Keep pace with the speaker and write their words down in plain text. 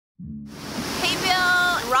Hey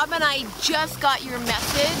Bill, Rob and I just got your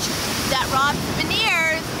message that Rob's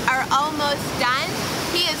veneers are almost done.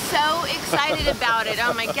 He is so excited about it.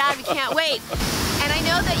 Oh my God, we can't wait. And I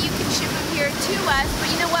know that you can ship them here to us,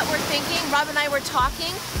 but you know what we're thinking? Rob and I were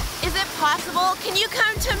talking. Is it possible? Can you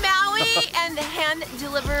come to Maui and hand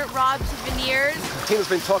deliver Rob's veneers? Tina's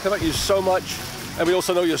been talking about you so much, and we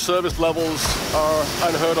also know your service levels are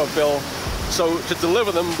unheard of, Bill. So to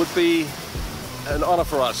deliver them would be an honor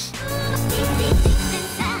for us.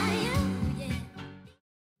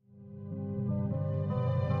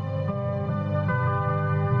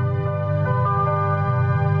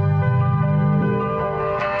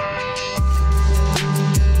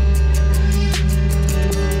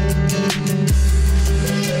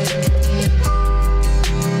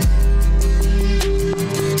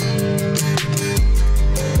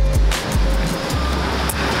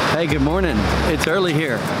 Hey, good morning. It's early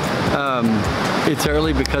here. It's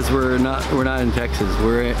early because we're not in Texas.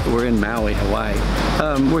 We're in Maui, Hawaii.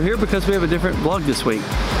 We're here because we have a different vlog this week.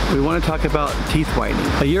 We want to talk about teeth whitening.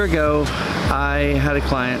 A year ago, I had a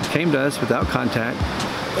client came to us without contact.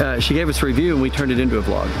 She gave us a review and we turned it into a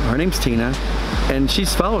vlog. Her name's Tina, and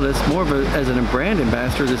she's followed us more as a brand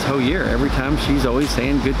ambassador this whole year. Every time she's always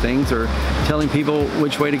saying good things or telling people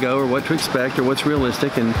which way to go or what to expect or what's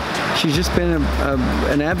realistic, and she's just been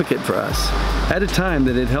an advocate for us at a time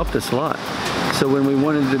that it helped us a lot. So when we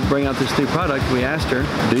wanted to bring out this new product, we asked her,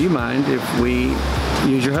 do you mind if we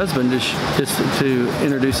use your husband to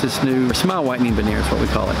introduce this new smile whitening veneer, is what we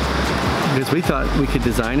call it. Because we thought we could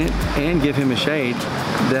design it and give him a shade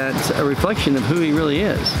that's a reflection of who he really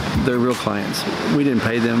is. They're real clients. We didn't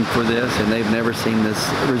pay them for this, and they've never seen this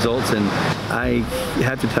results. And I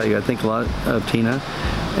have to tell you, I think a lot of Tina,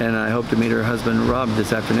 and I hope to meet her husband, Rob,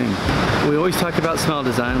 this afternoon. We always talk about smile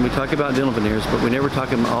design, we talk about dental veneers, but we never talk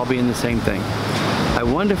them all being the same thing. I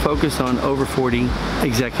wanted to focus on over 40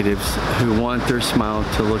 executives who want their smile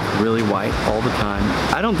to look really white all the time.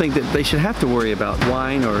 I don't think that they should have to worry about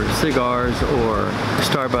wine or cigars or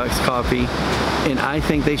Starbucks coffee, and I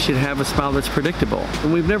think they should have a smile that's predictable.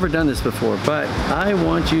 And we've never done this before, but I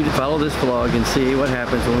want you to follow this vlog and see what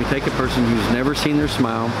happens when we take a person who's never seen their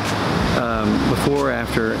smile before or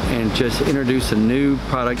after and just introduce a new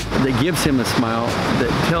product that gives him a smile that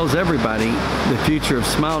tells everybody the future of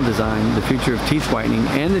smile design, the future of teeth whitening,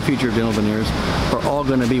 and the future of dental veneers are all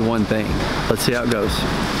going to be one thing. Let's see how it goes.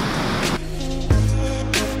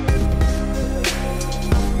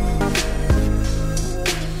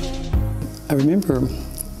 I remember,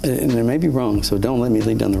 and I may be wrong, so don't let me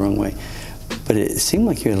lead down the wrong way, but it seemed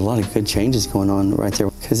like you had a lot of good changes going on right there.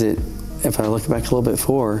 Because if I look back a little bit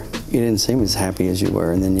forward, you didn't seem as happy as you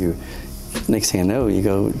were, and then next thing I know, you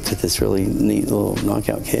go to this really neat little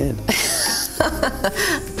knockout kid.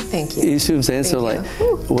 Thank you. You see what I'm saying? So like,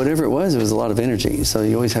 whatever it was a lot of energy. So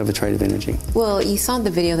you always have a trait of energy. Well, you saw the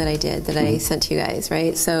video that I did that I sent to you guys,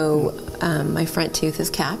 right? So my front tooth is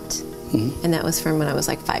capped, and that was from when I was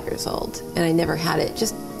like 5 years old, and I never had it.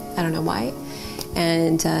 Just I don't know why.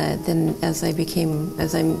 And then as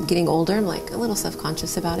I'm getting older, I'm like a little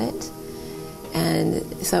self-conscious about it.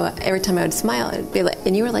 And so every time I would smile, it'd be like,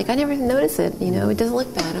 and you were like, I never noticed it. You know, it doesn't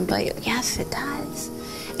look bad. I'm like, yes, it does.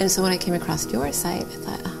 And so when I came across your site, I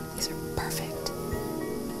thought, oh, these are perfect.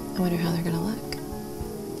 I wonder how they're going to look.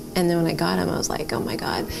 And then when I got them, I was like, oh my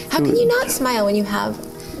God, how can you not smile when you have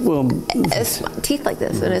teeth like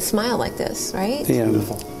this and a smile like this, right? Yeah.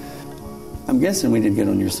 I'm guessing we did good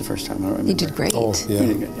on yours the first time. I don't remember. You did great. Oh, yeah. You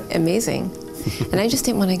did good, yeah. Amazing. And I just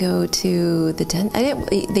didn't want to go to the dentist.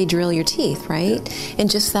 They drill your teeth, right? Yeah. And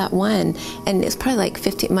just that one. And it's probably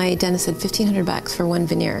like my dentist said $1,500 for one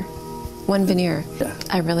veneer. One veneer. Yeah.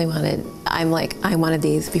 I wanted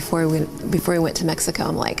these before we went to Mexico.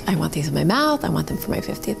 I'm like, I want these in my mouth. I want them for my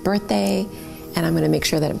 50th birthday. And I'm going to make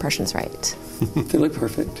sure that impression's right. They look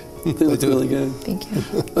perfect. They look really good. Thank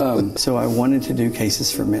you. So I wanted to do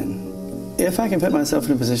cases for men. If I can put myself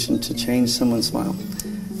in a position to change someone's smile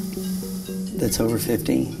that's over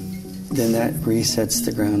 50, then that resets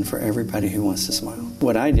the ground for everybody who wants to smile.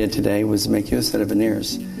 What I did today was make you a set of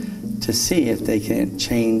veneers to see if they can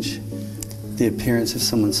change the appearance of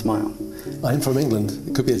someone's smile. I'm from England.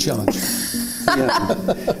 It could be a challenge. Yeah,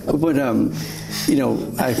 but you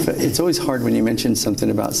know, it's always hard when you mention something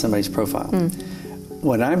about somebody's profile.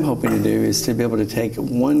 What I'm hoping to do is to be able to take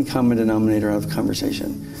one common denominator of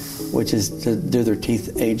conversation, which is, do their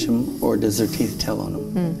teeth age them or does their teeth tell on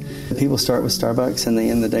them? People start with Starbucks and they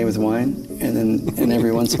end the day with wine, and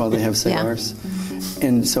every once in a while they have cigars. Yeah.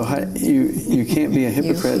 And so you can't be a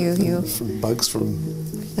hypocrite. From bugs from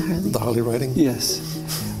the Harley riding? Yes.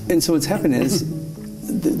 And so what's happened is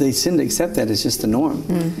they tend to accept that as just the norm.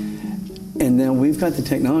 And then we've got the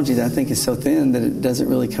technology that I think is so thin that it doesn't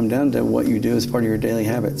really come down to what you do as part of your daily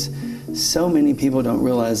habits. So many people don't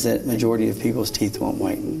realize that majority of people's teeth won't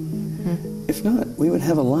whiten. If not, we would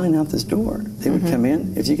have a line out this door. They would come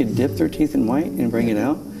in. If you could dip their teeth in white and bring it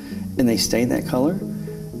out, and they stay that color,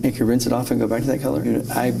 and you could rinse it off and go back to that color,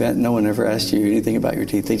 I bet no one ever asked you anything about your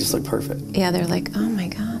teeth. They just look perfect. Yeah, they're like, oh my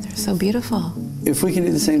God, they're so beautiful. If we can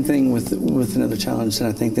do the same thing with another challenge, then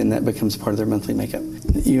I think then that becomes part of their monthly makeup.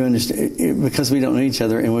 You understand, because we don't know each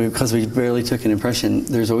other and because we barely took an impression,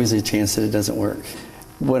 there's always a chance that it doesn't work.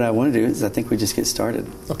 What I want to do is I think we just get started.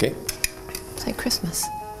 Okay. It's like Christmas.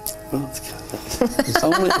 Well, it's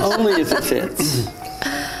only if it fits.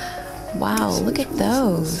 Wow, look at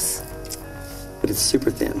those. But it's super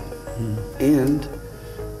thin. And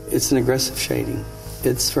it's an aggressive shading.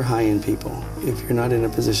 It's for high-end people. If you're not in a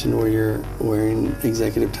position where you're wearing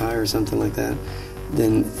executive tie or something like that,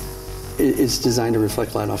 then it's designed to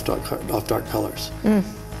reflect light off dark colors,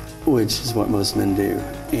 which is what most men do.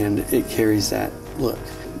 And it carries that look.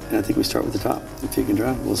 And I think we start with the top. If you can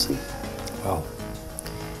draw, we'll see. Wow.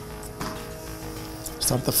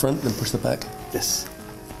 Start at the front, then push the back. Yes.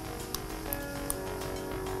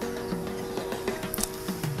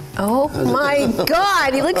 Oh my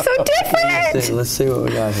God, he looks so different. Let's see what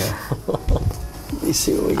we got here. Let me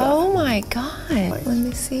see what we got. Oh my God, let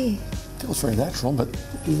me see. It was very natural, but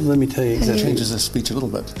Let me tell you it exactly. changes the speech a little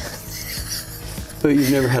bit. But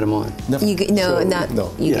you've never had them on. Never. You get, no, not,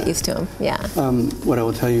 No. you Yeah. get used to them, yeah. What I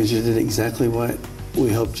will tell you is you did exactly what we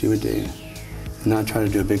hoped you would do. Not try to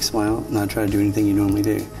do a big smile, not try to do anything you normally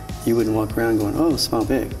do. You wouldn't walk around going, oh, smile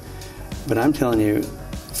big. But I'm telling you,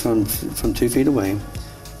 from 2 feet away,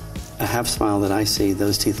 a half smile that I see,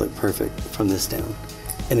 those teeth look perfect from this down.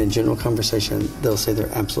 And in general conversation, they'll say they're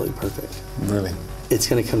absolutely perfect. Really? It's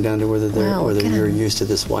going to come down to whether you're used to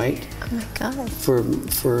this white. Oh my God. For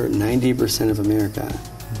 90% of America,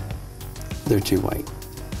 they're too white.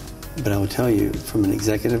 But I will tell you, from an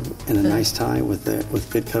executive in a nice tie with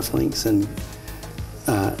good cufflinks and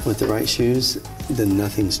with the right shoes, then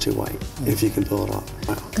nothing's too white if you can pull it off.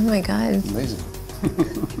 Wow. Oh my God. Amazing.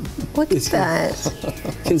 Look at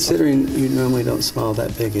that. Considering you normally don't smile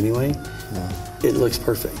that big anyway, it looks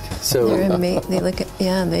perfect. So They look,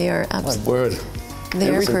 yeah, they are My absolutely, word. they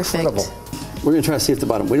are It was perfect. incredible. we're going to try to see at the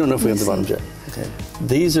bottom. We don't know if we have the bottom yet. Okay.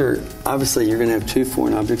 These are, obviously, you're going to have 2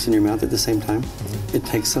 foreign objects in your mouth at the same time. It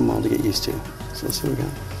takes some while to get used to. So let's see what we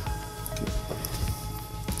got.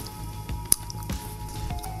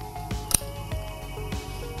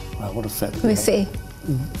 Wow, what a fit. Let me see.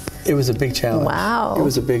 It was a big challenge. Wow. It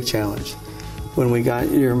was a big challenge. When we got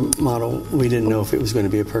your model, we didn't know if it was going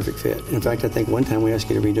to be a perfect fit. In fact, I think one time we asked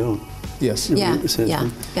you to redo them. Yes. Yeah, Yeah.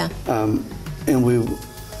 yeah. And we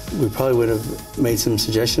probably would have made some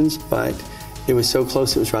suggestions, but it was so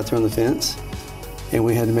close, it was right there on the fence. And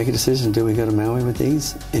we had to make a decision, do we go to Maui with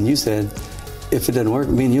these? And you said, if it doesn't work,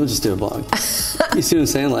 me and you'll just do a blog. You see what I'm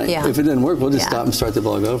saying? Like, Yeah. if it doesn't work, we'll just Yeah. stop and start the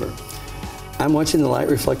blog over. I'm watching the light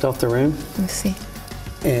reflect off the room, Let me see.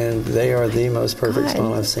 and they are the most perfect God.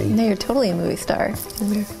 smile I've seen. No, you're totally a movie star.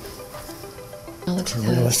 Oh, look at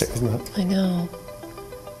Realistic, those. isn't it? I know.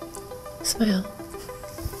 Smile.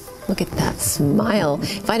 Look at that smile.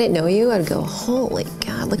 If I didn't know you, I'd go, holy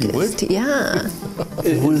God, look at this. Yeah.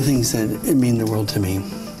 One of the things that it mean the world to me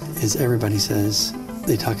is everybody says,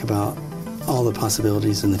 they talk about all the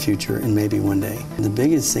possibilities in the future and maybe one day. The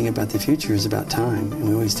biggest thing about the future is about time. And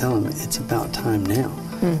we always tell them, it's about time now.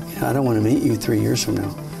 You know, I don't want to meet you 3 years from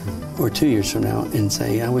now or 2 years from now and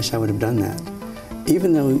say, I wish I would have done that.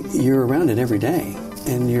 Even though you're around it every day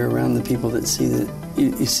and you're around the people that see that,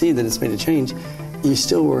 you see that it's made a change, you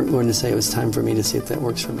still were going to say it was time for me to see if that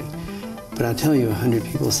works for me. But I tell you, 100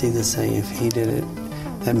 people see this say, if he did it,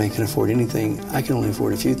 that man can afford anything. I can only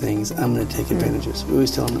afford a few things. I'm going to take advantages. We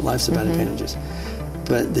always tell them that life's about advantages.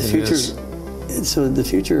 But the future, so the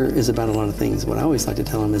future is about a lot of things. What I always like to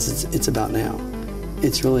tell them is it's about now.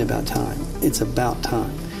 It's really about time. It's about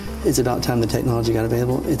time. It's about time the technology got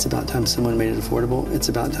available. It's about time someone made it affordable. It's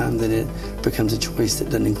about time that it becomes a choice that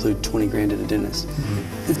doesn't include 20 grand at a dentist.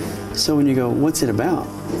 So when you go, what's it about?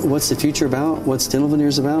 What's the future about? What's dental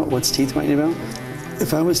veneers about? What's teeth whitening about?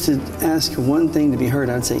 If I was to ask one thing to be heard,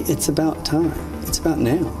 I'd say it's about time. It's about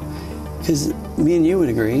now. Because me and you would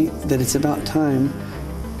agree that it's about time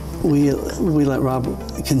we let Rob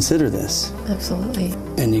consider this. Absolutely.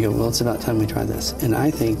 And you go, well, it's about time we try this. And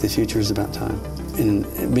I think the future is about time. And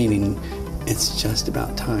meaning it's just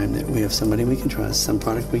about time that we have somebody we can trust, some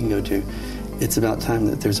product we can go to. It's about time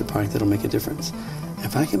that there's a product that'll make a difference.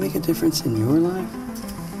 If I can make a difference in your life,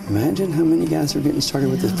 imagine how many guys are getting started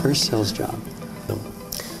with the first sales job.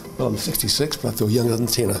 Well, I'm 66, but I feel younger than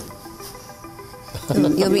Tina.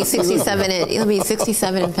 You'll be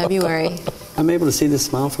 67 in February. I'm able to see the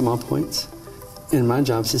smile from all points, and my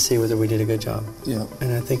job is to see whether we did a good job. Yeah.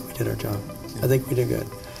 And I think we did our job. I think we did good.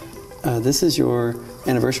 This is your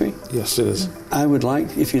anniversary? Yes, it is. I would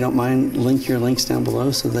like, if you don't mind, link your links down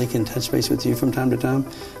below so they can touch base with you from time to time.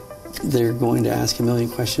 They're going to ask a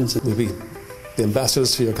million questions. We'll be the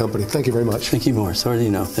ambassadors for your company. Thank you very much. Thank you more. Sorry,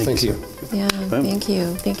 you know. Thank you. Yeah, Boom. thank you.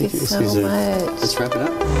 Thank you so Excuse me. much. Let's wrap it up.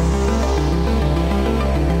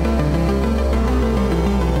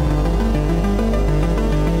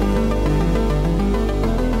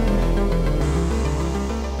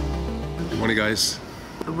 Good morning, guys.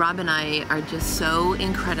 Rob and I are just so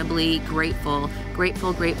incredibly grateful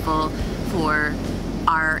for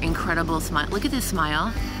our incredible smile. Look at this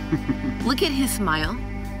smile. Look at his smile.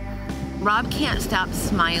 Rob can't stop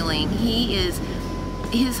smiling.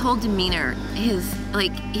 His whole demeanor, he's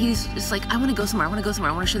just like, I want to go somewhere, I want to go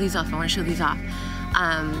somewhere, I want to show these off, I want to show these off.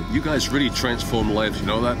 You guys really transform lives, you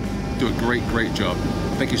know that? Do a great job.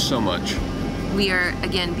 Thank you so much. We are,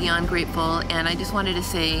 again, beyond grateful, and I just wanted to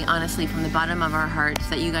say, honestly, from the bottom of our hearts,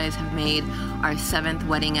 that you guys have made our 7th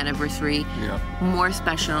wedding anniversary more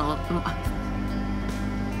special.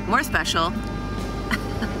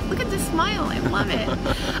 Look at this smile, I love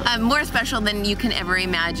it. More special than you can ever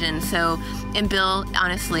imagine. So, and Bill,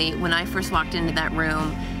 honestly, when I first walked into that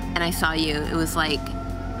room and I saw you, it was like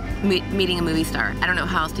meeting a movie star. I don't know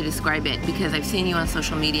how else to describe it, because I've seen you on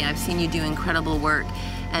social media, I've seen you do incredible work,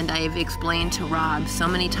 and I've explained to Rob so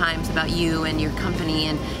many times about you and your company,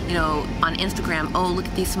 and, you know, on Instagram, oh, look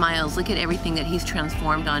at these smiles, look at everything that he's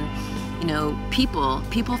transformed on, you know, people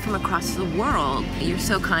from across the world. You're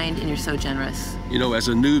so kind and you're so generous. You know, as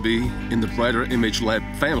a newbie in the Brighter Image Lab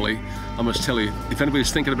family, I must tell you, if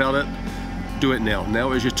anybody's thinking about it, do it now.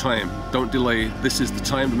 Now is your time. Don't delay. This is the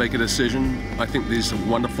time to make a decision. I think these are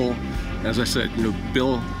wonderful. As I said, you know,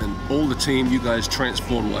 Bill and all the team, you guys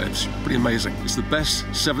transform lives. Pretty amazing. It's the best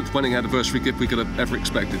 7th wedding anniversary gift we could have ever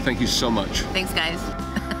expected. Thank you so much. Thanks, guys.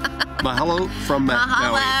 Mahalo from Maui.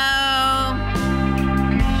 Mahalo. Mahalo.